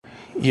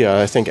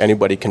Yeah, I think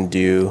anybody can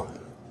do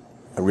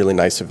a really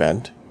nice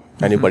event.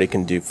 Anybody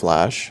can do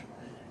Flash.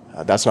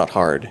 That's not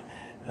hard.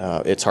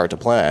 It's hard to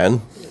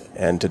plan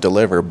and to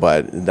deliver,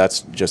 but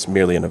that's just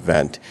merely an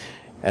event.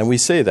 And we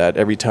say that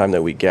every time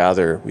that we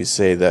gather, we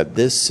say that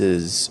this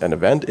is an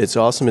event. It's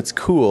awesome. It's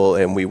cool.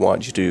 And we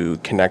want you to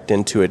connect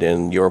into it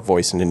in your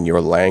voice and in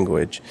your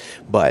language.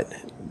 But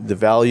the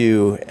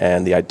value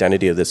and the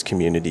identity of this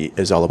community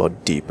is all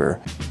about deeper.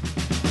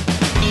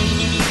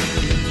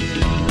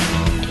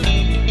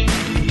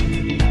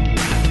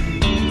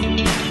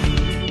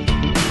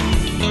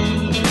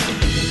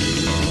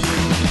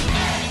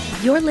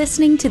 You're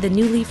listening to the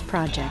New Leaf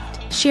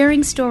Project,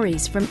 sharing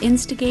stories from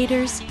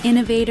instigators,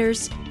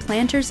 innovators,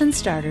 planters, and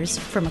starters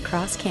from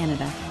across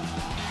Canada.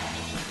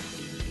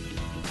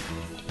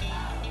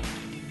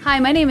 Hi,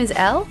 my name is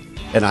Elle.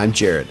 And I'm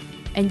Jared.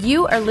 And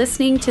you are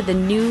listening to the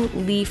New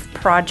Leaf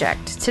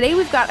Project. Today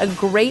we've got a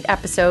great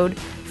episode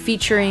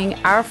featuring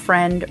our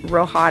friend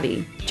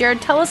Rohadi.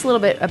 Jared, tell us a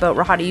little bit about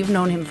Rohadi. You've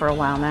known him for a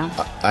while now.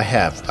 I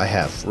have.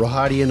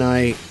 Rohadi and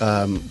I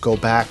go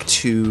back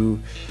to...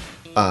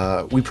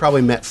 we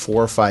probably met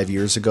 4 or 5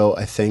 years ago,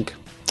 I think.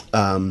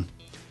 I'm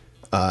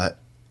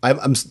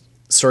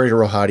sorry to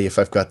Rohadi if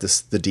I've got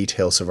the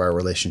details of our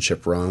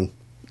relationship wrong.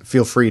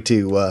 Feel free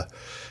to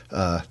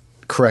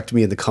correct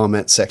me in the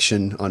comment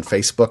section on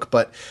Facebook.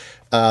 But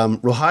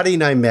Rohadi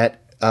and I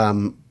met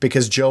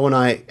because Joe and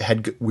I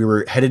we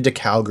were headed to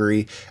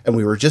Calgary, and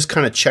we were just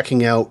kind of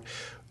checking out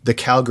the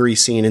Calgary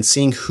scene and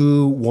seeing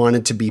who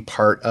wanted to be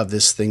part of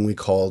this thing we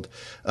called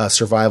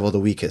Survival of the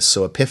Weakest.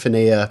 So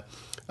Epiphania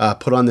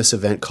put on this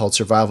event called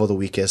Survival of the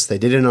Weakest. They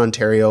did it in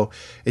Ontario.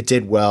 It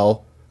did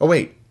well. Oh,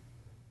 wait.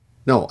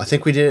 No, I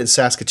think we did it in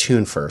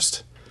Saskatoon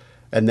first.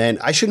 And then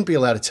I shouldn't be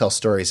allowed to tell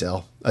stories,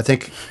 Elle. I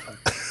think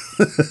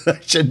I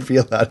shouldn't be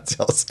allowed to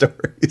tell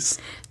stories.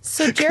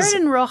 So Jared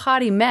and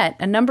Rohadi met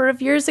a number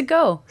of years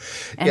ago.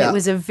 And It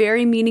was a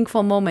very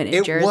meaningful moment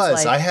in Jared's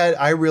life.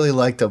 I really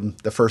liked him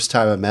the first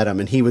time I met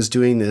him. And he was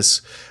doing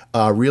this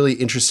really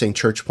interesting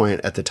church plant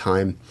at the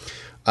time.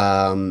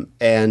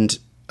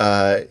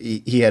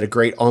 He had a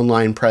great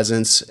online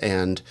presence,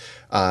 and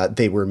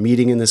they were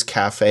meeting in this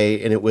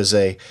cafe, and it was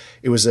a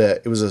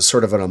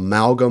sort of an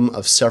amalgam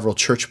of several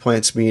church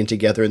plants meeting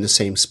together in the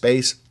same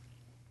space.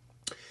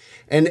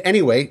 And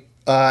anyway,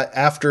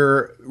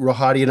 after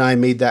Rohadi and I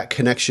made that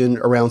connection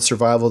around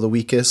Survival of the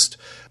Weakest,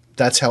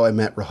 that's how I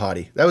met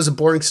Rohadi. That was a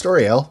boring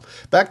story, Elle.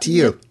 Back to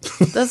you.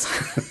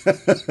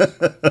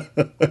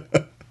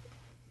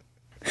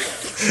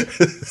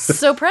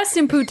 So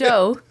Preston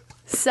Pouteaux,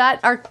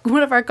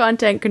 one of our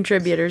content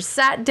contributors,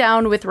 sat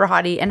down with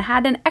Rohadi and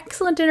had an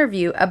excellent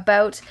interview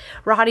about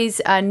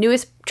Rohadi's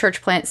newest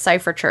church plant,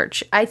 Cypher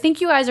Church. I think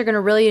you guys are going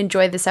to really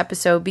enjoy this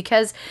episode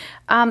because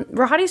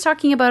Rohadi's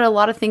talking about a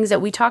lot of things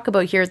that we talk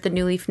about here at the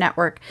New Leaf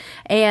Network.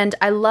 And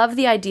I love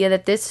the idea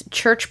that this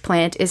church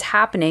plant is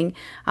happening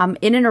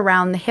in and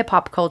around the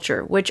hip-hop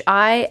culture, which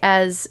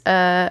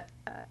I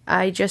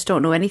just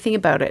don't know anything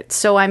about it.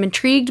 So I'm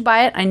intrigued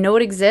by it. I know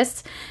it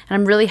exists. And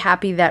I'm really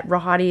happy that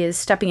Rohadi is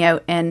stepping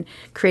out and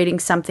creating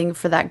something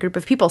for that group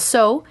of people.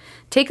 So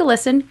take a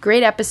listen.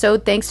 Great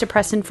episode. Thanks to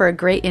Preston for a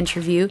great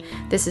interview.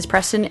 This is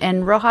Preston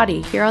and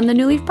Rohadi here on the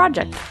New Leaf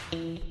Project.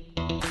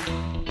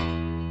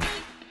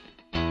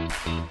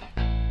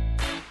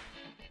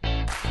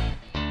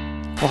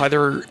 Well, hi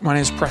there. My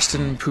name is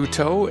Preston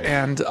Pouteaux,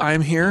 and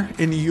I'm here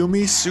in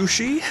Yumi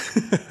Sushi.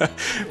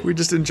 We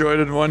just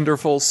enjoyed a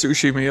wonderful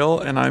sushi meal,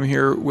 and I'm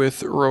here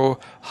with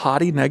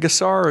Rohadi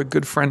Nagassar, a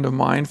good friend of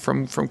mine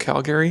from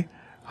Calgary.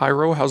 Hi,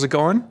 Ro. How's it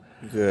going?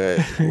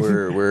 Good.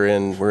 We're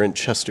in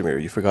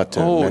Chestermere. You forgot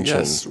to mention. Oh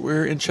yes,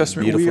 we're in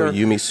Chestermere. Beautiful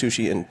Yumi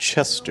Sushi in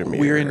Chestermere.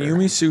 We're in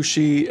Yumi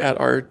Sushi at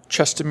our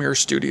Chestermere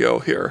studio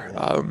here.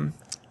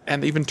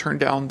 And they even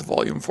turned down the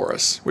volume for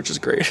us, which is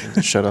great.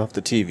 Shut off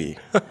the TV.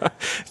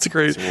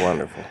 It's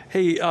wonderful.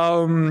 Hey,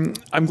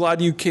 I'm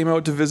glad you came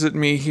out to visit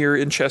me here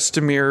in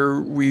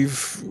Chestermere.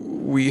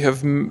 We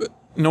have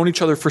known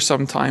each other for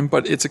some time,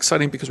 but it's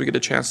exciting because we get a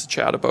chance to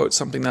chat about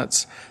something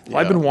that's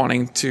I've been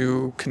wanting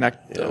to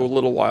connect a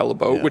little while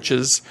about, which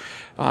is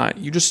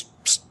you just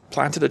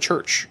planted a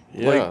church,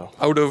 like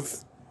out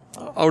of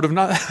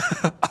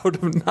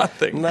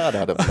nothing. Not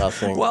out of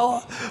nothing.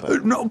 Well,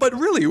 no, but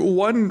really,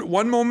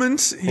 one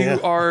moment you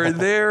are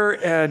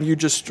there, and you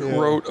just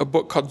wrote a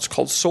book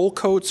called Soul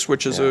Coats,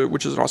 which is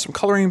an awesome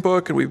coloring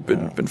book, and we've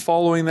been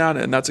following that,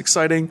 and that's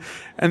exciting.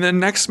 And then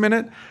next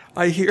minute,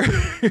 I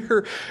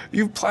hear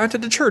you've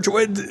planted a church.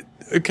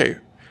 Okay.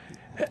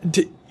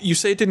 You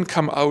say it didn't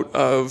come out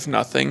of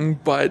nothing,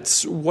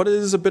 but what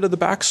is a bit of the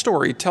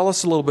backstory? Tell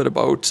us a little bit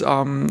about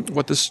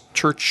what this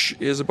church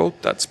is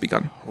about that's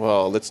begun.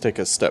 Well, let's take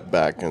a step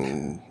back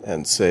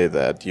and say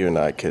that you and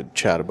I could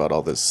chat about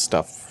all this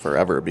stuff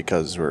forever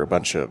because we're a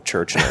bunch of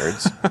church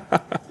nerds.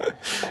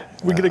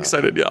 We get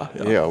excited, yeah.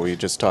 Yeah, we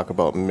just talk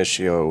about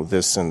Missio,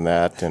 this and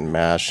that, and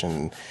MASH,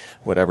 and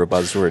whatever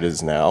buzzword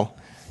is now.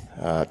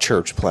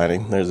 Church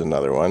planning, there's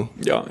another one.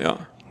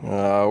 Yeah.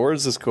 Where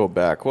does this go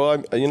back? Well,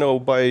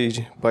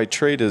 by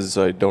trade is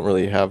I don't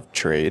really have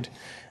trade.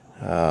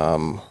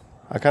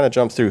 I kind of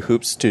jumped through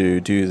hoops to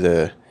do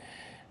the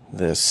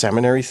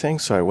seminary thing.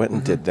 So I went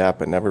and did that,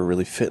 but never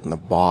really fit in the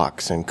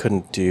box and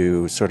couldn't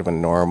do sort of a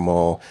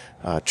normal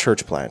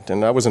church plant.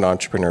 And I was an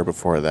entrepreneur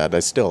before that. I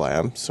still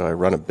am. So I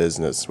run a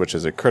business, which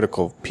is a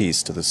critical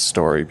piece to this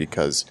story,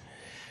 because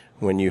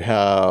when you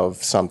have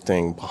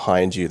something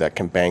behind you that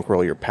can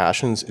bankroll your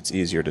passions, it's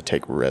easier to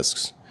take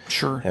risks.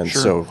 Sure. And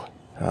so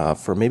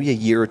for maybe a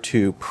year or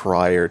two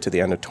prior to the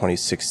end of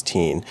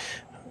 2016,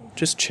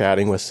 just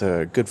chatting with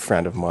a good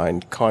friend of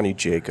mine, Connie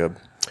Jacob,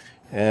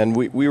 and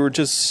we were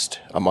just,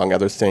 among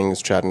other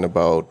things, chatting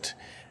about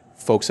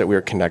folks that we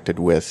were connected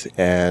with,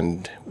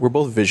 and we're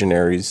both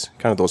visionaries,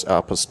 kind of those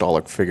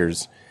apostolic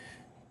figures,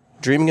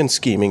 dreaming and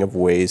scheming of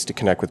ways to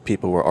connect with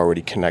people we're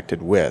already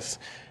connected with,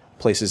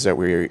 places that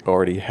we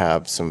already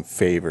have some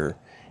favor.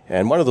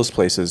 And one of those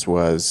places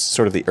was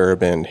sort of the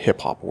urban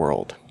hip-hop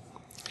world.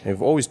 And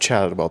we've always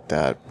chatted about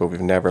that, but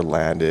we've never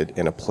landed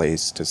in a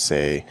place to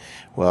say,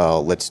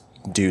 well, let's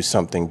do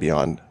something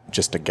beyond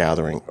just a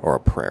gathering or a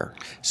prayer.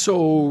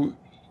 So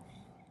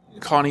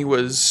Connie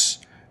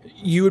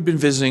you had been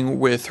visiting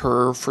with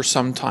her for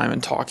some time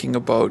and talking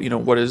about,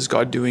 what is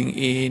God doing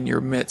in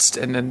your midst?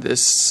 And then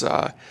this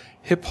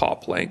hip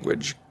hop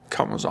language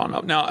comes on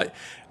up. Now,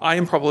 I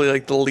am probably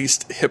like the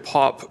least hip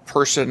hop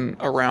person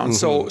around.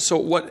 So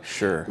what,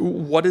 Sure.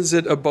 What is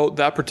it about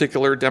that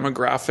particular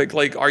demographic?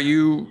 Like,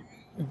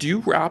 do you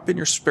rap in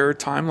your spare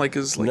time? No,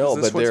 is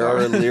this but there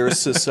are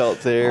lyricists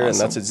out there, Awesome. and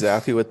that's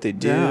exactly what they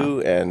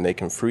do, and they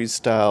can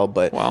freestyle.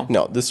 But Wow.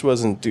 no, this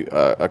wasn't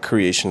a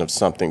creation of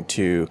something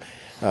to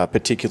a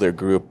particular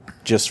group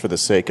just for the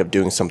sake of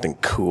doing something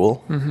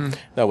cool.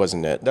 That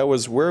wasn't it. That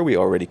was where we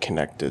already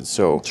connected.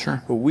 So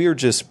Sure. we're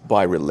just,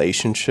 by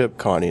relationship,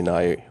 Connie and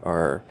I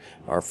are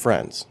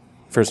friends,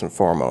 first and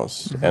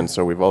foremost. And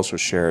so we've also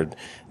shared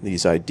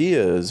these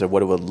ideas of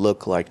what it would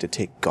look like to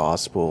take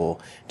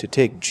gospel, to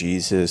take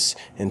Jesus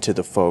into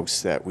the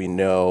folks that we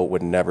know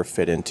would never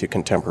fit into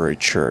contemporary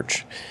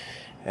church.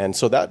 And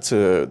so that's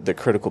the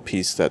critical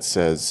piece that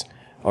says,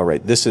 all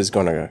right, this is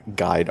going to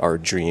guide our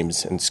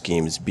dreams and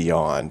schemes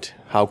beyond.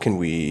 How can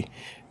we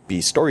be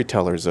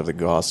storytellers of the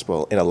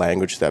gospel in a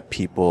language that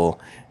people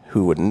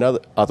who would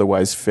not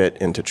otherwise fit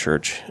into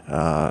church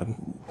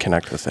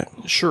connect with it?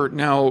 Sure.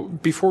 Now,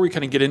 before we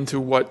kind of get into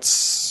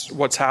what's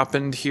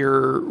happened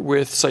here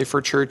with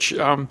Cypher Church,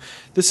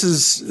 this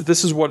is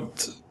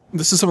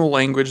some of the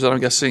language that I'm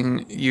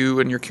guessing you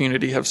and your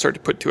community have started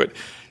to put to it.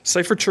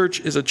 Cypher Church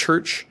is a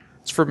church.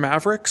 It's for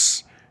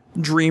mavericks,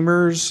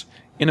 dreamers,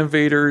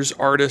 innovators,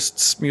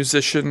 artists,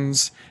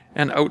 musicians,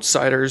 and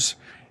outsiders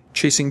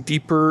chasing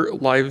deeper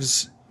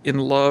lives in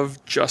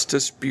love,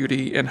 justice,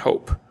 beauty, and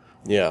hope.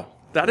 Yeah.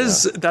 That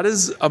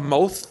is a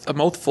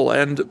mouthful,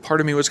 and part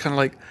of me was kind of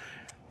like,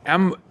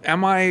 am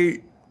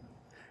I?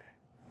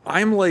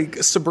 I'm like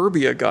a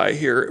suburbia guy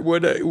here.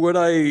 Would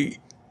I?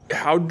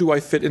 How do I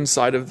fit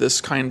inside of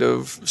this kind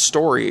of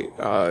story?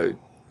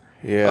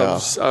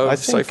 Of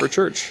Cypher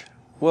Church.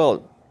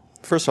 Well,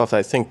 first off,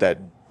 I think that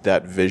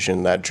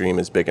vision, that dream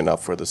is big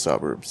enough for the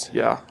suburbs.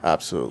 Yeah.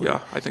 Absolutely. Yeah,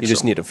 I think you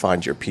just so. need to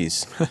find your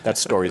piece. That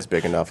story is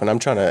big enough. And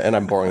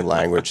I'm borrowing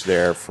language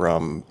there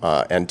from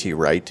N.T.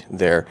 Wright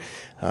there,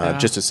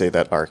 just to say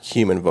that our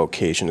human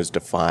vocation is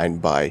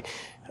defined by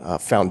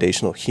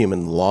foundational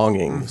human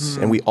longings.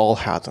 And we all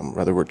have them,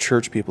 whether we're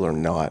church people or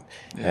not.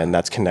 Yeah. And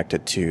that's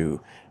connected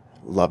to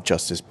love,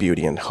 justice,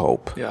 beauty, and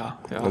hope. Yeah.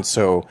 And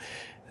so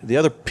the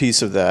other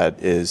piece of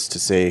that is to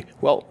say,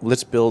 well,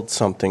 let's build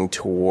something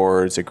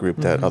towards a group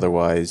that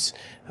otherwise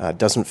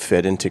doesn't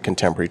fit into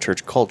contemporary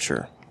church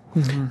culture.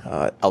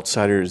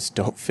 Outsiders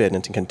don't fit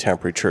into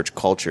contemporary church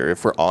culture.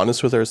 If we're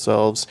honest with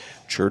ourselves,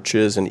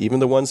 churches, and even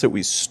the ones that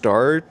we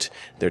start,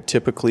 they're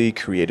typically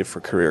created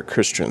for career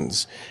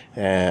Christians.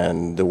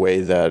 And the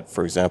way that,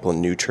 for example,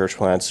 new church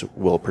plants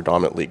will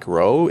predominantly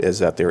grow is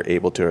that they're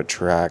able to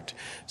attract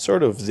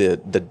sort of the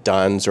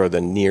duns or the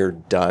near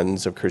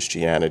duns of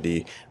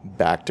Christianity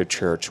back to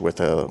church with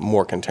a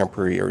more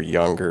contemporary or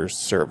younger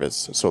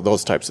service. So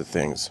those types of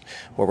things.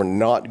 What we're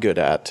not good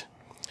at,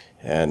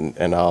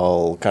 and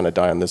I'll kind of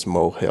die on this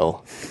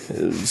molehill,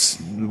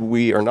 is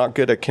we are not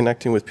good at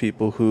connecting with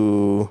people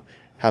who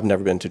have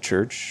never been to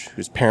church,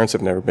 whose parents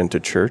have never been to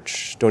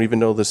church, don't even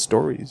know the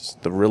stories,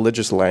 the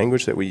religious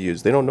language that we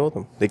use. They don't know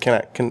them. They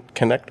cannot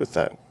connect with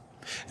that.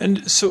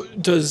 And so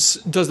does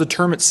the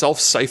term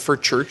itself, Cypher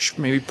Church,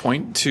 maybe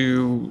point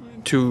to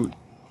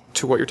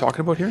what you're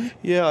talking about here?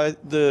 Yeah,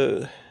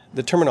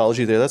 the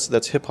terminology there,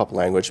 that's hip hop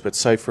language, but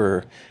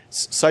ciphers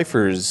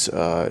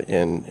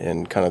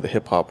in kind of the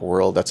hip hop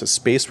world, that's a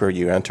space where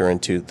you enter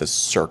into the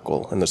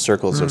circle, and the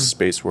circle is a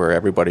space where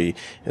everybody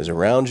is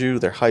around you,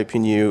 they're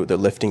hyping you, they're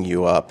lifting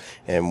you up,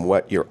 and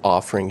what your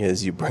offering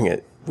is, you bring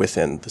it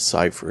within the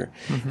cipher.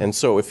 And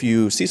so if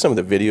you see some of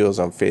the videos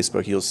on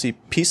Facebook, you'll see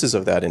pieces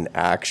of that in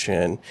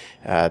action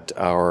at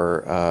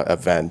our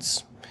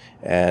events,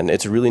 and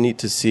it's really neat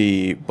to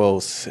see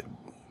both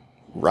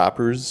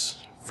rappers,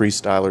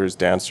 freestylers,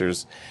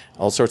 dancers,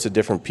 all sorts of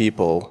different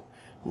people,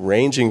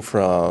 ranging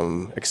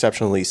from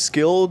exceptionally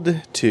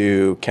skilled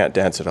to can't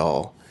dance at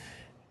all,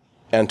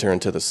 enter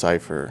into the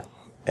cipher.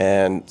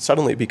 And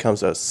suddenly it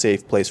becomes a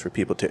safe place for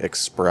people to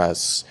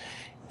express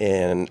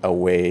in a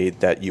way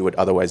that you would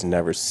otherwise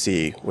never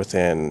see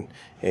within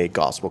a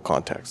gospel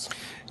context.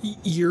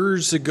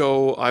 Years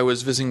ago, I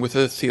was visiting with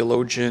a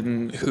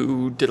theologian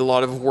who did a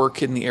lot of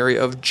work in the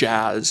area of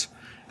jazz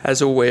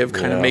as a way of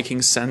kind of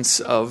making sense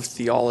of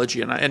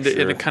theology. And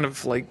it kind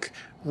of like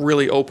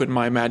really opened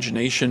my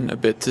imagination a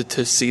bit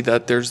to see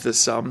that there's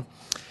this kind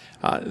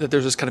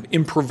of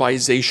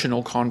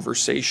improvisational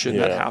conversation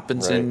that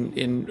happens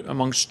in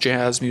amongst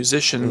jazz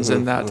musicians,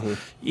 and that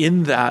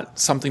in that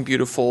something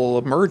beautiful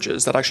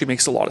emerges that actually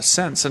makes a lot of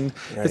sense. And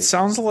it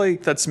sounds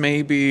like that's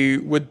maybe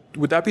would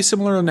that be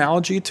similar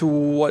analogy to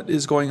what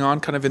is going on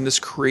kind of in this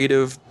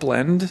creative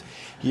blend?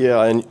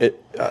 Yeah, and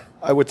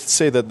I would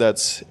say that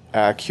that's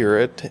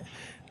accurate.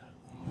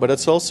 But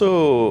it's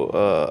also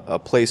a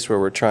place where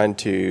we're trying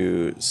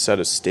to set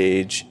a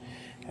stage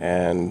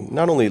and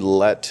not only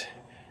let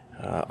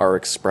our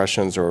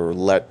expressions or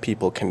let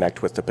people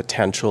connect with the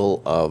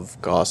potential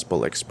of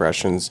gospel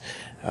expressions,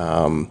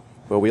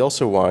 but we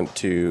also want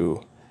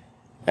to,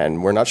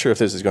 and we're not sure if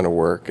this is going to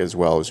work as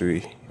well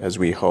as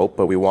we hope,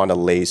 but we want to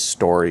lay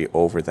story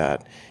over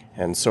that.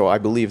 And so I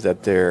believe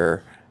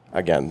that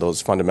again,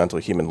 those fundamental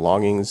human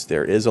longings,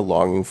 there is a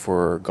longing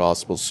for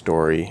gospel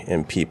story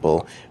in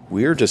people.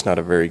 We're just not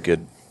very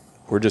good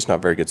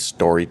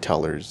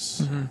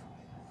storytellers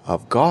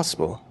of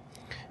gospel.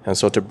 And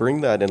so to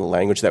bring that in a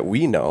language that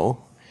we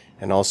know,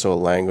 and also a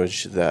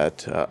language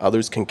that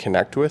others can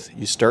connect with,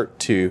 you start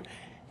to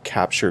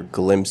capture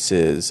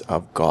glimpses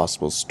of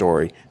gospel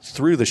story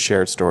through the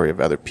shared story of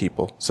other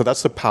people. So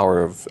that's the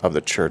power of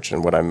the church.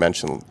 And what I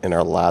mentioned in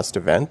our last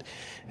event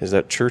is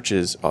that church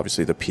is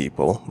obviously the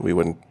people. We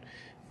wouldn't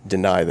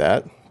deny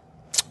that.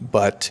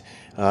 But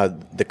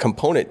the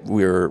component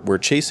we're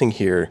chasing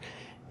here,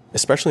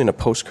 especially in a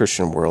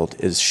post-Christian world,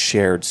 is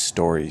shared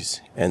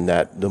stories. And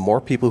that the more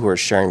people who are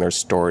sharing their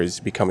stories,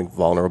 becoming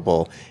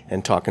vulnerable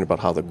and talking about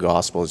how the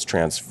gospel has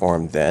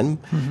transformed them,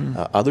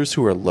 others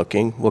who are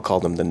looking, we'll call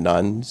them the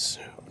nuns,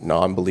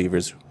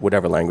 non-believers,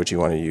 whatever language you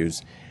want to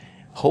use,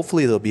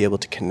 hopefully they'll be able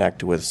to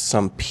connect with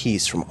some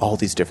piece from all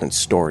these different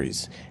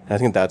stories. And I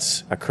think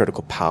that's a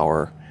critical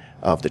power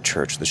of the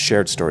church, the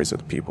shared stories of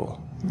the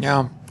people.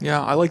 Yeah,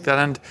 I like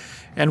that.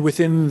 And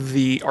within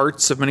the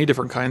arts of many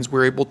different kinds,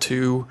 we're able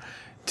to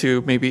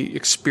maybe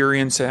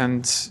experience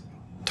and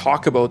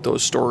talk about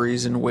those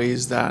stories in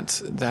ways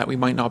that we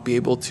might not be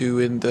able to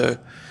in the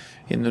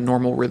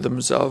normal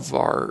rhythms of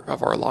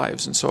our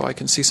lives. And so I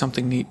can see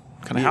something neat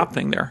kind of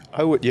happening there.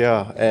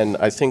 And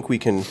I think we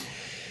can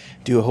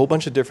do a whole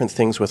bunch of different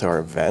things with our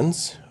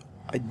events.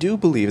 I do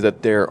believe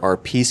that there are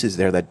pieces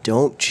there that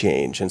don't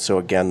change. And so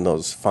again,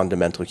 those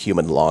fundamental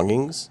human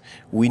longings,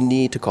 we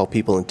need to call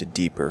people into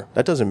deeper.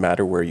 That doesn't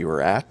matter where you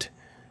are at,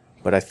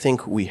 but I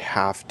think we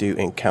have to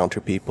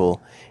encounter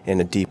people in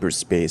a deeper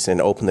space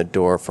and open the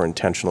door for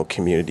intentional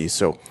community.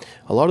 So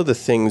a lot of the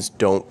things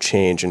don't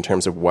change in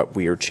terms of what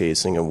we are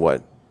chasing and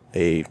what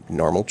a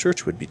normal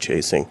church would be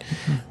chasing.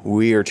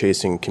 We are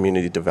chasing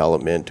community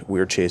development.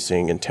 We're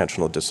chasing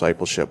intentional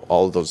discipleship,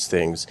 all of those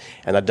things.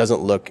 And that doesn't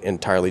look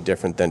entirely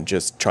different than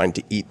just trying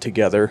to eat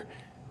together,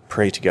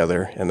 pray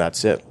together, and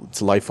that's it.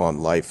 It's life on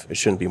life. It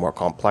shouldn't be more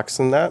complex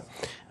than that.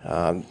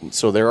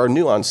 So there are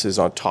nuances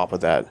on top of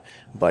that.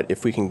 But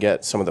if we can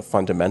get some of the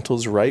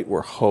fundamentals right,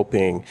 we're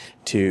hoping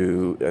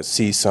to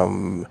see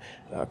some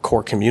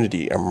core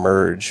community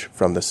emerge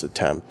from this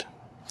attempt.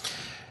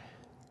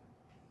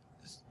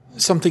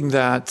 Something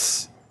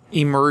that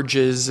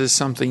emerges is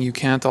something you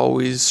can't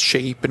always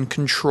shape and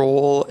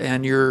control.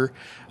 And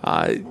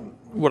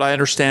what I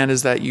understand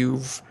is that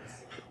you've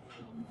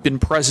been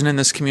present in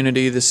this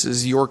community. This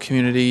is your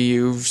community.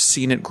 You've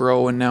seen it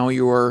grow, and now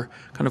you're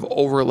kind of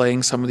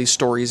overlaying some of these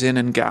stories in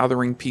and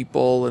gathering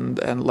people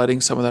and letting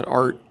some of that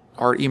art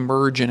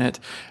emerge in it.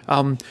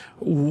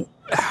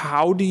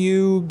 How do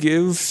you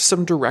give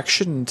some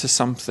direction to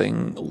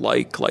something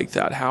like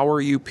that? How are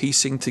you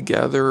piecing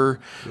together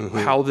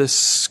how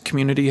this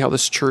community, how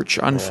this church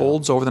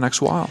unfolds over the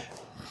next while?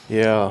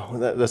 Yeah,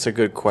 that's a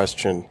good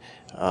question.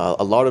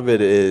 A lot of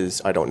it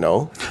is I don't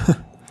know.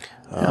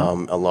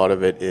 A lot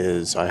of it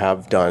is I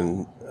have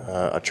done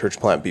a church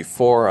plant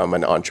before. I'm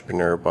an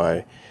entrepreneur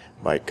by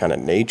kind of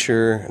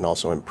nature and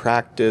also in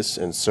practice.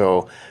 And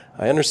so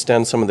I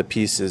understand some of the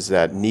pieces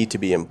that need to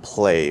be in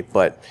play.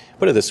 But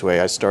put it this way,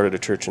 I started a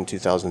church in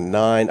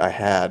 2009. I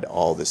had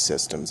all the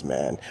systems,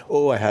 man.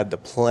 I had the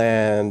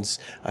plans.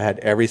 I had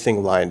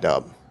everything lined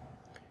up.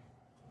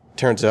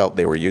 Turns out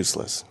they were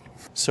useless.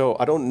 So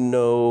I don't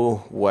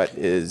know what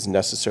is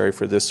necessary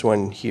for this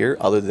one here,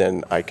 other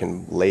than I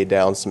can lay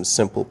down some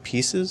simple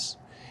pieces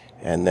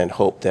and then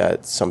hope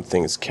that some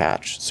things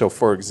catch. So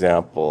for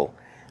example,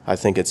 I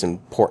think it's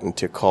important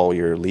to call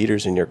your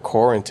leaders in your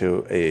core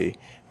into a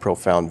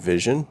profound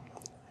vision,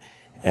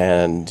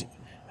 and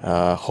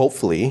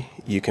hopefully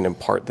you can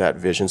impart that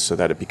vision so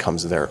that it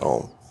becomes their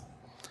own.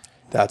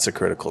 That's a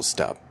critical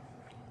step.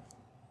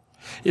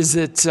 Is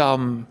it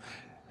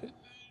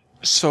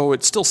So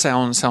it still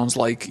sounds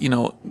like,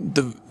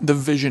 the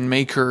vision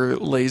maker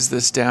lays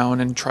this down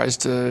and tries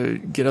to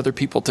get other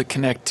people to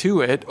connect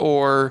to it,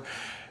 or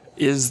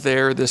is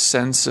there this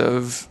sense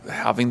of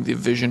having the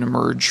vision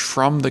emerge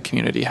from the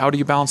community? How do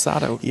you balance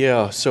that out?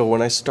 Yeah, so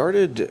when I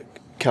started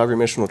Calgary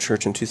Missional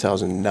Church in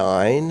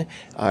 2009,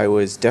 I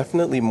was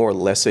definitely more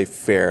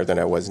laissez-faire than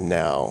I was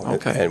now.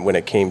 Okay. And when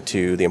it came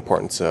to the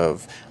importance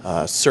of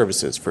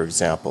services, for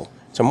example.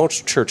 So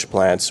most church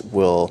plants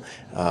will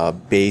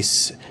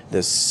base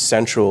the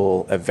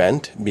central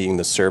event, being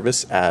the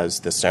service, as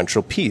the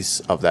central piece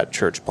of that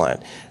church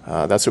plant.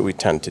 That's what we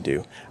tend to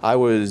do. I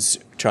was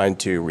trying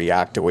to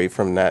react away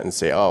from that and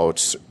say,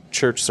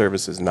 church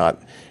service is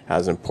not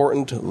as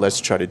important. Let's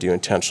try to do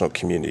intentional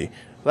community.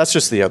 That's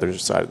just the other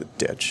side of the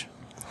ditch.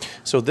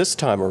 So this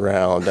time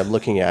around, I'm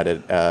looking at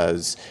it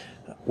as,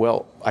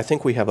 well, I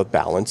think we have a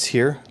balance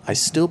here. I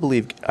still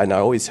believe, and I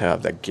always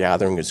have, that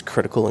gathering is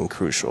critical and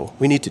crucial.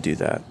 We need to do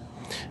that.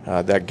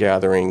 That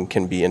gathering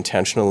can be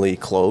intentionally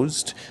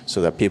closed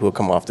so that people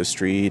come off the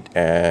street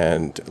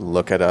and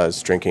look at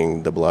us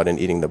drinking the blood and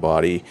eating the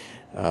body.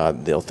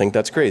 They'll think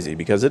that's crazy,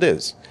 because it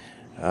is.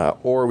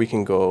 Or we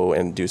can go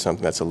and do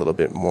something that's a little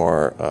bit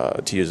more,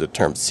 to use the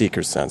term,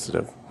 seeker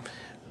sensitive.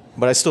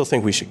 But I still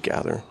think we should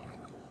gather.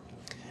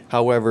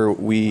 However,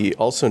 we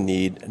also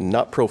need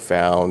not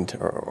profound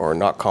or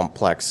not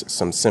complex,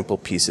 some simple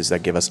pieces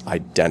that give us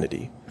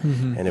identity.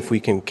 Mm-hmm. And if we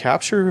can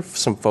capture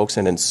some folks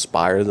and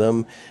inspire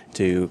them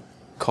to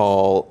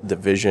call the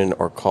vision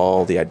or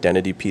call the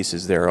identity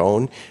pieces their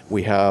own,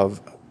 we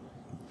have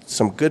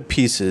some good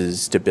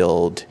pieces to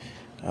build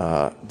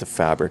the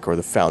fabric or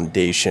the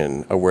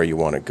foundation of where you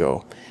want to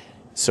go.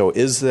 So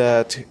is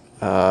that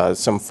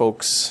some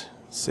folks,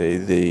 say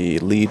the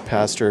lead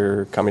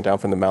pastor coming down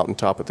from the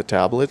mountaintop with the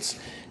tablets?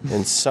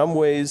 In some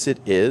ways it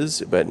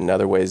is, but in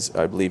other ways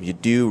I believe you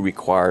do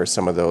require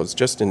some of those,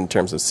 just in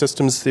terms of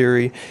systems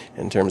theory,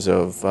 in terms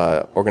of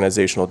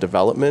organizational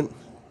development.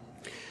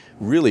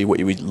 Really what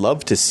you would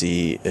love to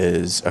see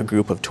is a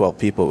group of 12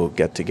 people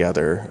get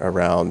together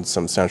around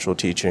some central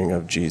teaching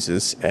of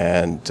Jesus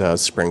and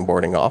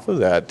springboarding off of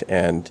that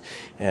and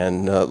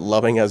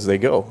loving as they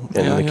go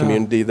in the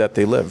community that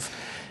they live.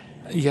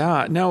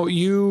 Yeah. Now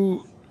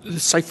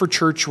Cypher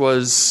Church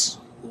was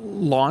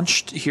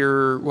launched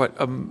here,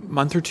 a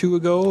month or two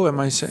ago? Am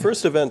I saying?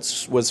 First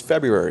event was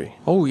February.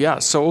 Oh, yeah.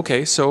 So,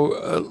 okay.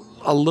 So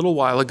a little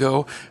while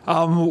ago.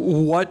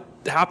 What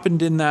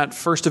happened in that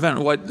first event?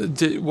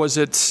 Was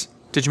it?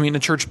 Did you meet in a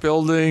church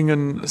building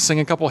and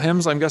sing a couple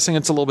hymns? I'm guessing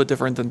it's a little bit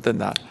different than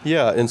that.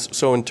 Yeah, and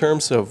so in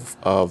terms of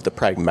the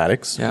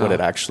pragmatics, what it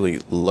actually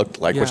looked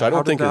like, which I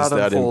don't think is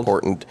that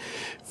important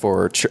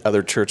for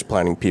other church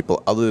planning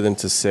people, other than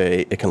to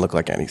say it can look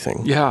like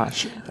anything. Yeah.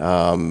 Sure.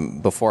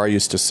 Before I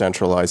used to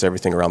centralize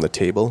everything around the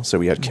table, so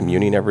we had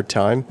communion every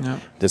time. Yeah.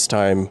 This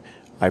time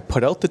I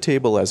put out the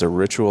table as a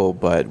ritual,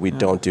 but we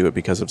don't do it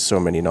because of so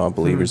many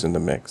non-believers in the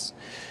mix.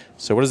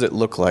 So what does it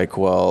look like?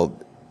 Well,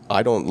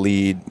 I don't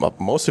lead,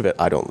 most of it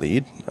I don't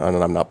lead, and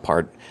I'm not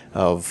part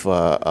of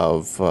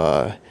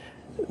the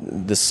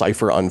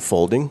Cypher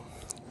unfolding.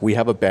 We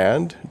have a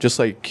band, just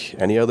like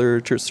any other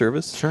church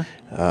service. Sure.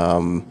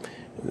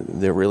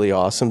 They're really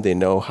awesome. They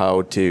know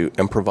how to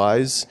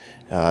improvise.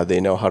 They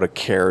know how to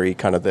carry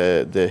kind of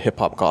the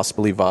hip-hop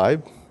gospel-y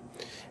vibe.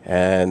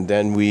 And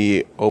then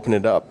we open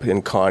it up,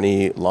 and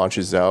Connie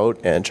launches out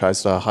and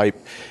tries to hype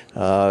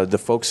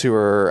the folks who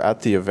are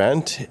at the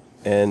event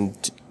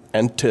and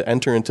to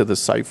enter into the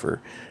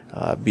Cypher,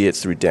 be it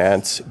through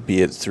dance,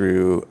 be it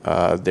through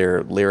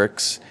their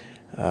lyrics.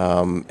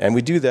 And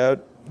we do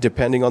that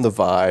depending on the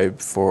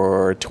vibe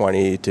for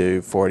 20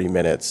 to 40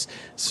 minutes.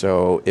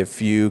 So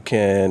if you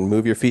can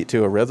move your feet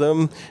to a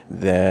rhythm,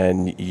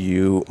 then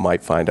you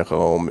might find a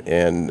home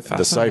in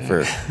the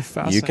Cypher.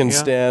 You can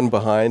stand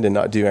behind and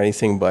not do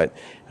anything, but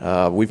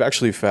we've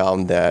actually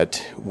found that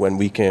when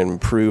we can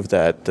prove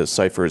that the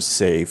Cypher is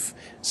safe,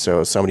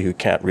 so somebody who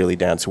can't really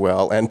dance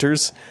well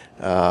enters,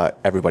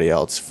 everybody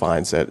else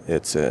finds that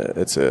it's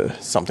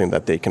something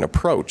that they can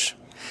approach.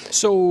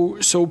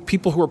 So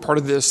people who are part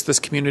of this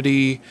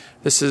community,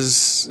 this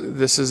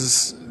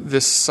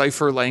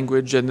Cypher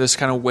language and this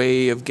kind of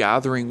way of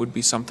gathering would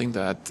be something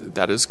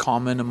that is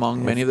common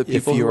among many of the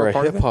people who are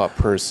part of it? If you're a hip-hop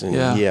person,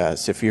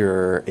 yes. If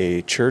you're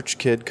a church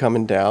kid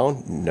coming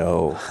down,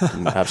 no,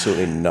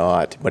 absolutely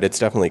not. But it's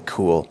definitely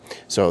cool.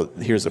 So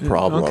here's the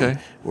problem. Okay.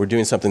 We're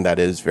doing something that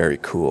is very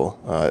cool.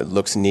 It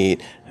looks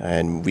neat,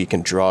 and we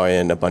can draw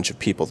in a bunch of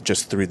people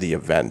just through the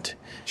event.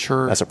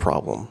 Sure. That's a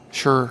problem.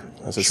 Sure.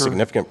 That's a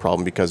significant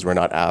problem because we're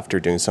not after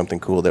doing something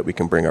cool that we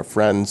can bring our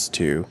friends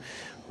to.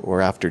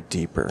 We're after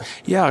deeper.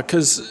 Yeah,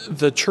 because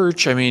the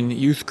church,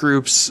 youth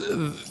groups,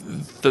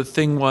 the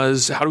thing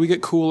was, how do we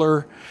get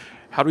cooler?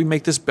 How do we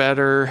make this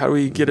better? How do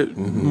we get it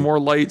more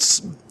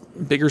lights,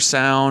 bigger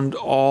sound,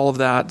 all of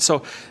that?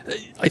 So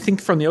I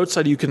think from the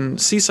outside you can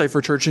see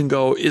Cypher Church and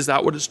go, is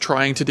that what it's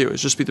trying to do?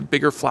 Is just be the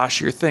bigger,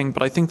 flashier thing?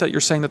 But I think that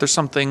you're saying that there's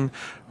something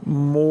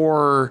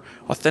more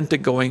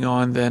authentic going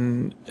on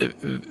than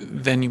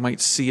you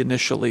might see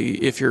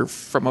initially if you're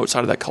from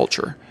outside of that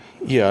culture.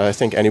 Yeah, I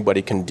think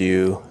anybody can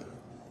do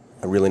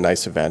a really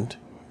nice event.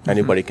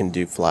 Anybody can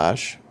do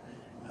flash.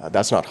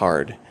 That's not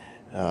hard.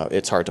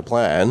 It's hard to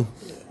plan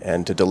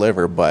and to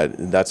deliver, but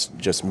that's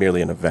just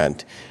merely an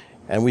event.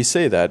 And we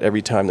say that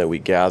every time that we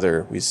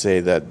gather, we say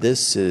that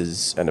this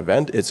is an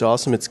event, it's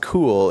awesome, it's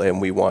cool, and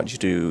we want you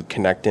to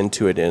connect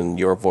into it in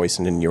your voice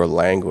and in your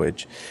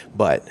language.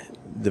 But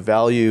the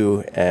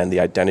value and the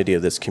identity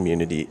of this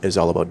community is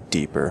all about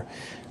deeper.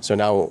 So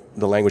now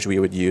the language we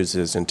would use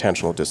is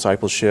intentional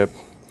discipleship,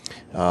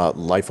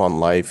 life on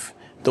life,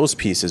 those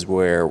pieces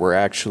where we're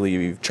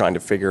actually trying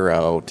to figure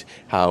out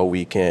how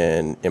we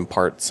can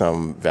impart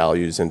some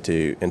values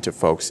into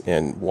folks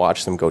and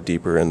watch them go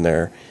deeper in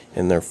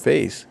their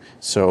faith.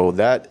 So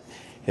that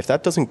if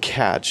that doesn't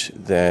catch,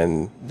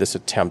 then this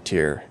attempt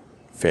here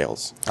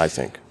fails, I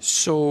think.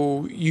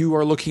 So you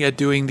are looking at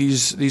doing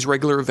these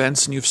regular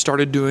events, and you've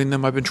started doing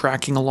them. I've been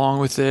tracking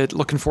along with it,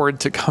 looking forward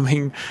to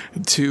coming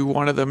to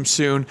one of them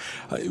soon.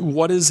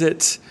 What is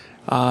it?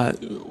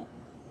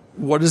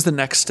 What is the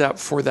next step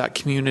for that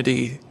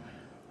community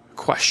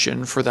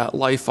question, for that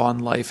life on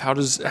life? How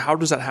does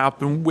that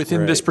happen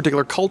within this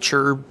particular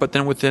culture, but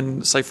then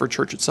within Cypher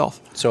Church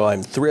itself? So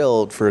I'm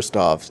thrilled, first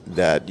off,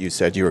 that you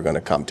said you were going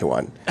to come to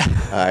one.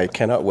 I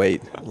cannot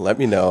wait. Let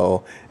me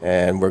know,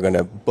 and we're going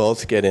to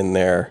both get in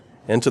there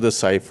into the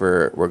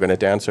Cypher. We're going to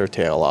dance our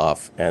tail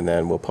off, and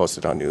then we'll post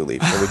it on New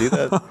Leaf. Can we do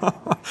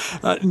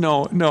that?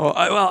 No.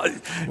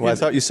 I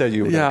thought you said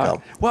you were going to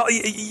come. Well,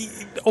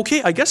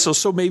 okay, I guess so.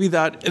 So maybe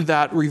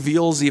that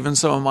reveals even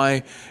some of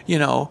my,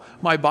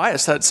 my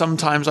bias, that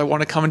sometimes I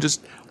want to come and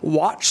just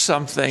watch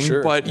something,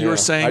 sure, but you're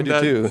saying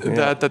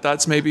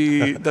that's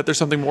maybe that there's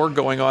something more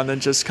going on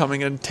than just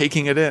coming and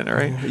taking it in,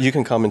 right? You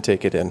can come and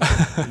take it in.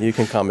 You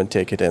can come and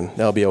take it in.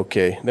 That'll be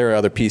okay. There are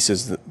other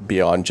pieces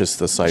beyond just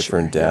the Cypher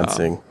and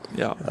dancing.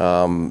 Yeah.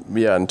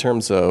 In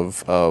terms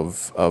of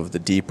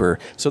the deeper,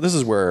 so this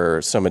is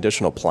where some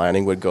additional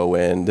planning would go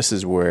in. This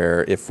is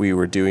where if we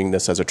were doing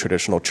this as a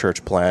traditional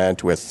church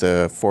plant with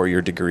the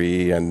 4-year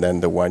degree and then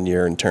the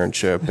 1-year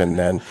internship and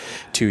then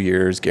 2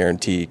 years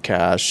guaranteed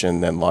cash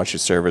and then launch a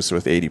service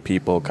with 80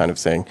 people kind of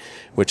thing,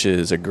 which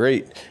is a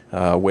great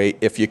way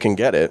if you can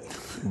get it.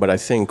 But I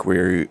think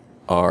we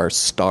are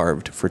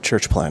starved for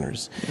church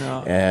planners,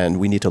 and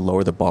we need to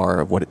lower the bar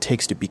of what it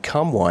takes to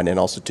become one and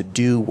also to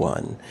do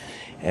one.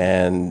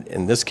 And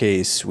in this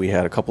case, we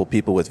had a couple of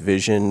people with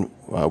vision.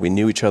 We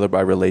knew each other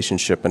by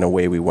relationship, and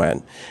away we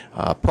went.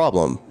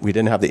 Problem, we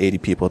didn't have the 80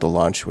 people to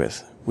launch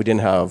with. We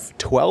didn't have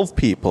 12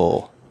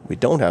 people. We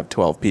don't have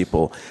 12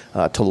 people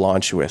to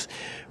launch with.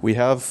 We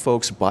have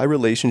folks by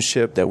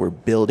relationship that we're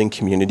building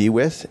community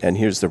with, and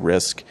here's the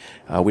risk.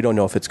 We don't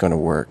know if it's going to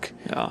work.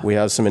 Yeah. We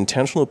have some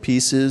intentional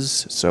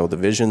pieces, so the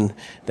vision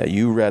that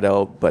you read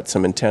out, but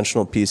some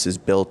intentional pieces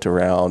built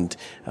around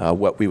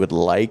what we would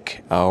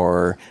like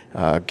our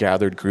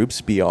gathered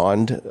groups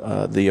beyond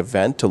the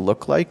event to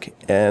look like,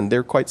 and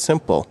they're quite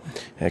simple.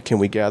 Can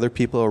we gather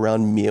people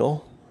around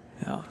meal?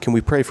 Yeah. Can we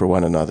pray for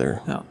one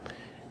another? Yeah.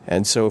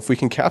 And so if we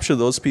can capture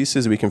those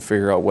pieces, we can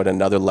figure out what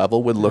another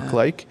level would look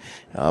like.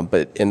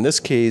 But in this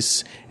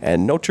case,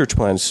 and no church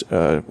plans,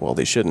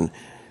 they shouldn't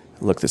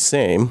look the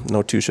same.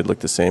 No two should look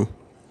the same.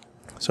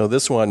 So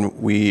this one,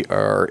 we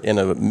are in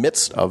the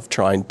midst of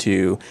trying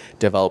to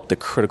develop the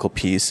critical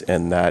piece,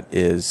 and that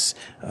is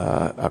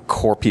a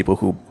core people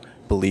who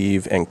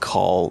believe and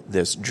call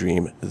this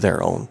dream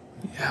their own.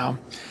 Yeah.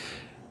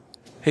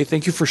 Hey,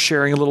 thank you for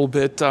sharing a little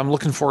bit. I'm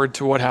looking forward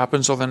to what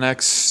happens over the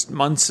next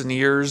months and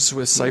years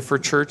with Cypher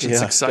Church. It's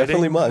exciting.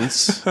 Definitely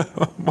months.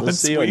 We'll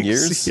see you in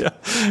years. Yeah,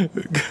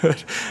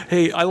 good.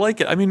 Hey, I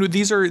like it. I mean,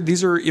 these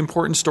are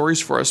important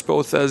stories for us,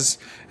 both as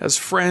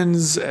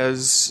friends,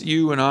 as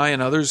you and I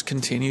and others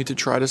continue to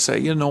try to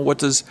say, what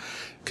does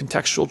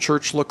contextual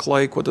church look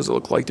like? What does it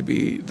look like to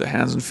be the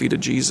hands and feet of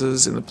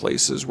Jesus in the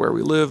places where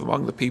we live,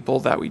 among the people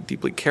that we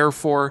deeply care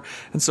for?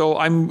 And so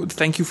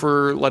thank you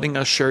for letting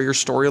us share your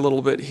story a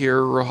little bit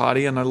here,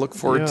 Rohadi, and I look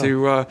forward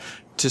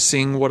to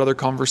seeing what other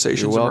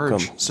conversations You're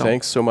welcome. emerge. So,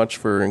 thanks so much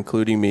for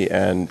including me,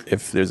 and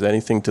if there's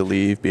anything to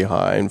leave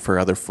behind for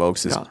other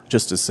folks, is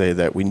just to say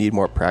that we need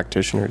more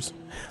practitioners.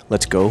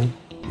 Let's go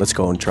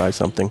and try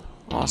something.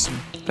 Awesome.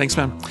 Thanks,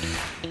 man.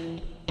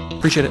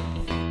 Appreciate it.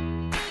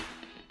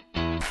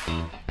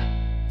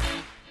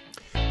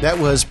 That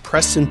was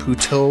Preston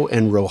Pouteaux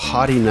and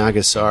Rohadi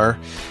Nagassar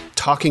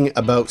talking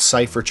about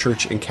Cypher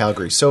Church in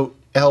Calgary. So,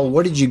 Elle,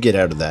 what did you get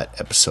out of that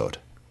episode?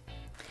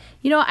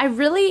 I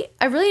really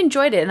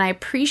enjoyed it, and I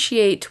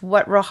appreciate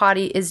what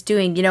Rohadi is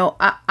doing.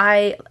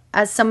 I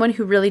as someone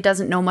who really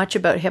doesn't know much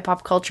about hip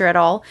hop culture at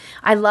all,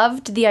 I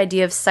loved the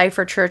idea of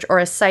Cypher Church, or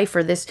a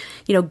cypher, this,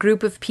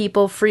 group of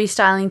people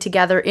freestyling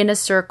together in a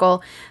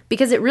circle,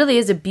 because it really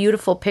is a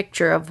beautiful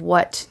picture of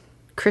what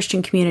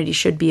Christian community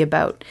should be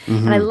about.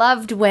 Mm-hmm. And I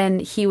loved when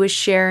he was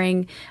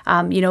sharing,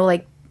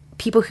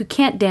 people who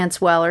can't dance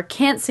well or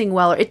can't sing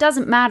well, or it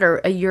doesn't matter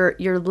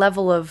your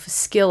level of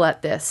skill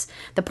at this.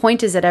 The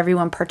point is that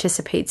everyone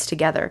participates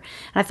together.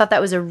 And I thought that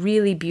was a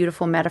really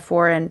beautiful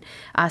metaphor, and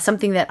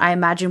something that I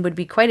imagine would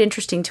be quite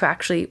interesting to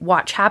actually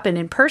watch happen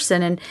in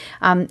person. And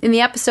in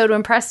the episode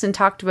when Preston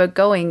talked about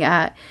going,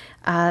 that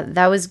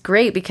was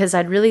great, because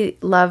I'd really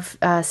love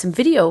some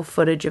video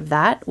footage of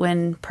that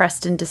when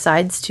Preston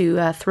decides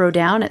to throw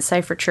down at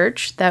Cypher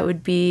Church. That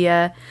would be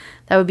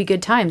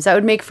good times. That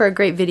would make for a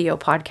great video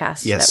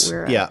podcast. Yes.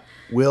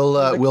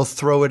 We'll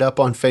throw it up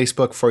on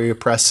Facebook for you,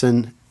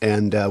 Preston,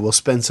 and we'll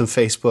spend some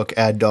Facebook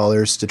ad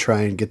dollars to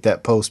try and get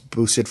that post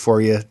boosted for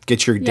you.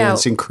 Get your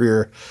dancing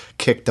career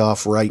kicked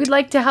off right. We'd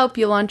like to help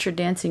you launch your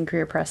dancing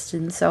career,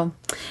 Preston. So,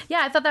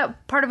 yeah, I thought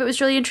that part of it was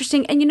really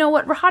interesting. And you know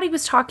what Rohadi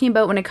was talking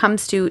about when it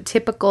comes to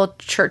typical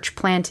church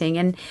planting,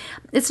 and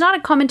it's not a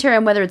commentary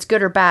on whether it's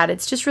good or bad.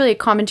 It's just really a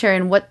commentary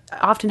on what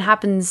often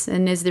happens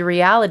and is the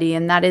reality,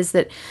 and that is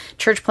that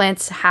church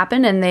plants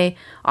happen, and they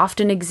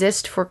often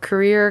exist for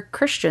career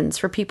Christians,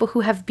 for people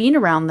who have been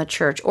around the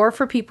church, or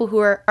for people who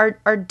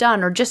are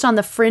done or just on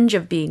the fringe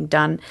of being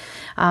done.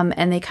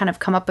 And they kind of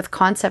come up with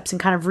concepts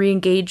and kind of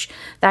re-engage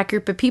that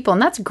group of people.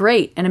 And that's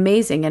great and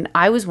amazing. And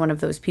I was one of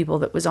those people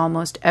that was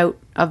almost out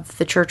of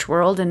the church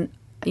world, and,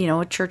 you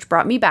know, a church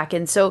brought me back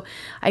in. So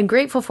I'm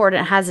grateful for it,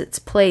 and it has its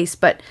place.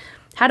 But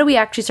how do we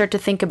actually start to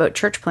think about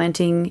church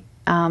planting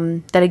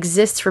that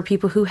exists for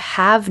people who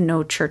have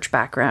no church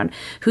background,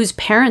 whose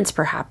parents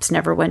perhaps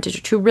never went to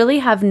church, who really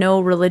have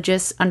no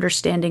religious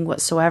understanding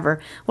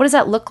whatsoever? What does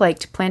that look like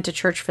to plant a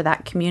church for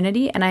that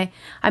community? And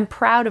I'm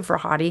proud of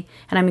Rohadi,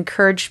 and I'm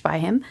encouraged by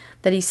him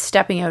that he's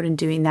stepping out and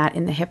doing that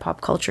in the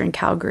hip-hop culture in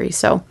Calgary.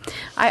 So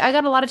I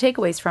got a lot of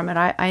takeaways from it.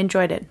 I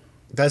enjoyed it.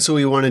 That's what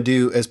we want to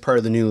do as part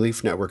of the New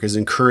Leaf Network, is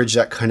encourage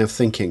that kind of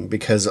thinking,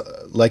 because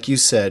like you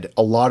said,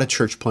 a lot of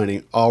church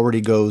planting already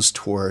goes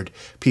toward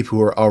people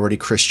who are already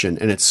Christian.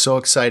 And it's so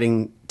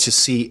exciting to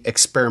see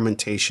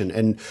experimentation.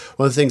 And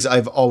one of the things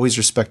I've always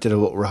respected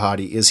about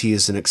Rohadi is he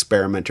is an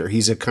experimenter.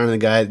 He's a kind of the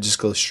guy that just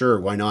goes, sure,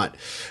 why not?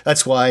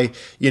 That's why,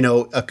 you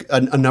know,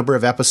 a number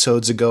of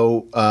episodes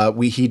ago,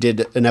 he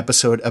did an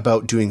episode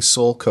about doing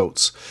soul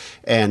coats.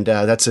 And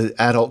that's an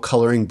adult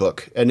coloring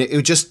book. And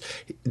it just,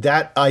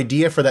 that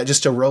idea for that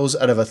just arose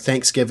out of a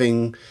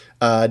Thanksgiving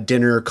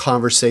dinner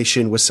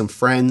conversation with some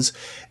friends.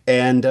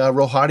 And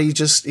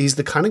Rohadi he's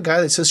the kind of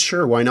guy that says,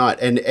 sure, why not?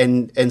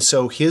 And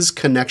so his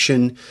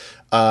connection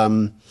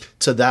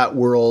to that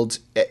world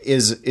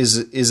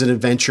is an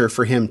adventure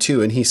for him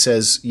too. And he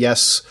says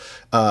yes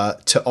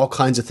to all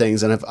kinds of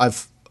things. And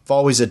I've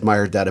always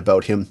admired that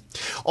about him.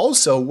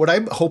 Also, what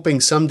I'm hoping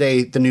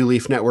someday the New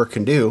Leaf Network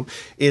can do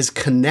is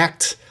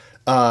connect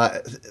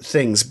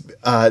things.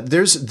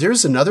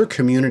 There's another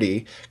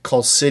community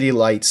called City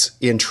Lights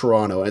in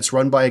Toronto. It's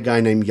run by a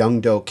guy named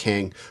Young Do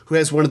Kang, who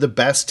has one of the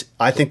best.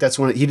 I think that's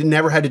he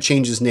never had to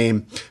change his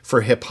name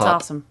for hip hop.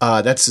 That's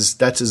awesome.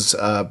 That's his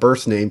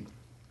birth name.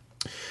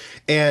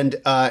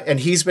 And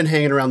he's been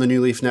hanging around the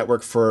New Leaf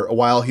Network for a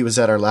while. He was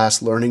at our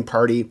last learning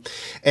party,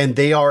 and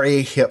they are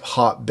a hip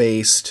hop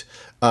based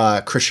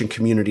Christian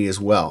community as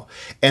well.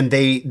 And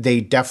they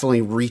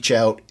definitely reach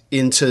out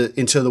into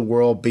the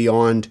world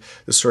beyond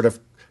the sort of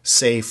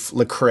safe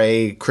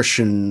Lecrae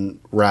Christian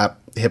rap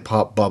hip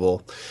hop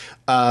bubble.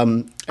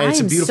 And it's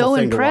a beautiful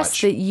thing to watch. I'm so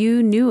impressed that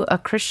you knew a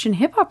Christian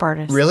hip hop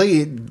artist.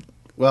 Really?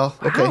 Well,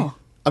 wow. Okay.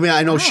 I mean,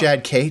 I know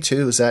Shad K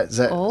too. Is that?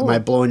 Am I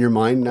blowing your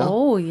mind now?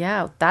 Oh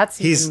yeah, that's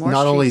he's even more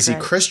not only is he cred.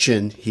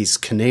 Christian, he's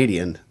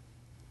Canadian,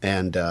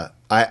 and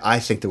I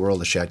think the world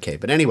of Shad K.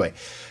 But anyway,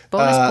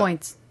 bonus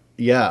points.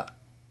 Yeah,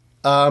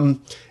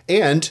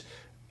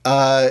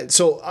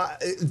 so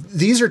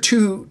these are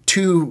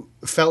two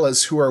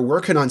fellas who are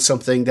working on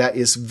something that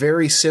is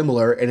very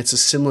similar, and it's a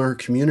similar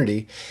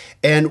community.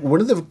 And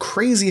one of the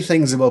crazy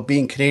things about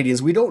being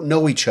Canadians, we don't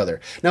know each other.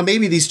 Now,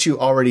 maybe these two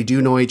already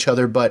do know each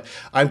other, but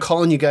I'm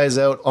calling you guys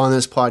out on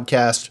this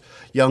podcast,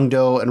 Young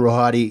Do and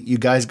Rohadi. You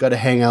guys got to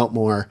hang out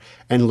more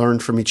and learn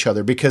from each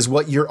other, because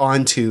what you're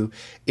onto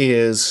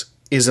is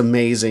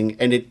amazing,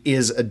 and it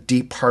is a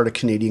deep part of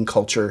Canadian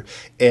culture,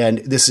 and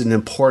this is an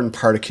important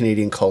part of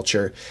Canadian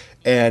culture.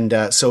 And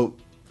so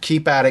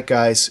keep at it,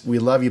 guys. We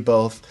love you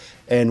both,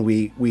 and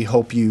we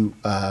hope you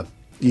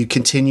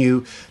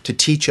continue to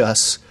teach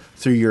us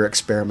through your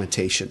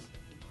experimentation.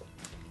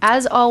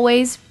 As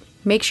always,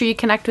 make sure you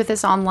connect with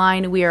us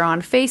online. We are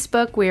on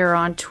Facebook. We are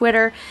on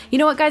Twitter. You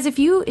know what, guys? If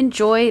you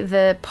enjoy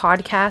the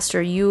podcast,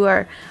 or you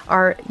are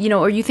or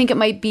you think it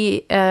might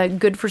be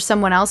good for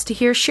someone else to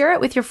hear, share it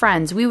with your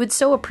friends. We would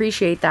so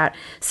appreciate that.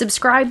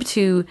 Subscribe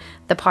to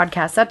the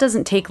podcast. That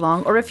doesn't take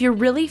long. Or if you're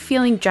really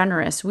feeling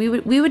generous, we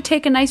would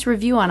take a nice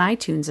review on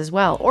iTunes as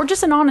well, or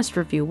just an honest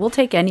review. We'll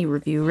take any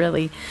review,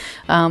 really.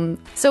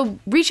 So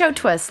reach out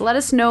to us. Let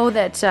us know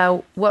that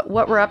what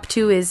we're up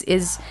to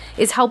is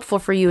helpful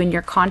for you in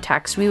your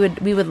context. We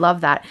would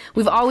love that.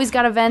 We've always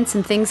got events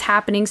and things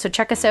happening, so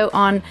check us out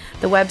on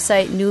the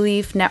website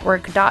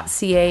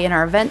newleafnetwork.ca. In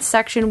our events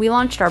section, we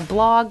launched our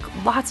blog.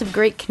 Lots of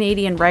great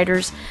Canadian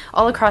writers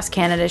all across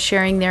Canada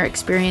sharing their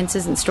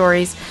experiences and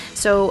stories.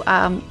 So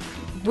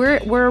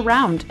we're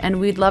around, and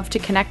we'd love to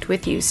connect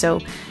with you. So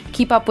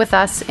keep up with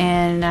us,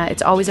 and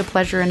it's always a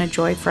pleasure and a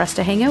joy for us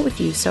to hang out with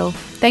you. So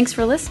thanks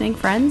for listening,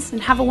 friends,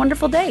 and have a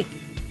wonderful day.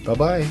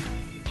 Bye-bye.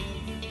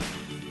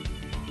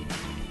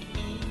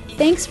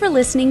 Thanks for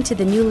listening to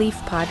the New Leaf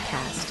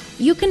Podcast.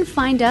 You can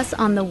find us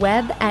on the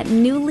web at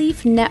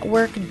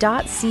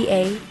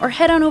newleafnetwork.ca or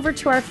head on over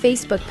to our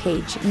Facebook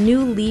page,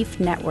 New Leaf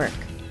Network.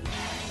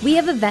 We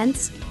have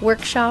events,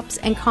 workshops,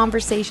 and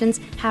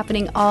conversations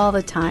happening all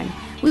the time.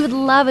 We would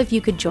love if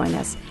you could join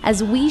us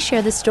as we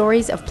share the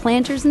stories of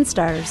planters and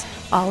starters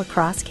all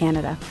across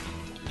Canada.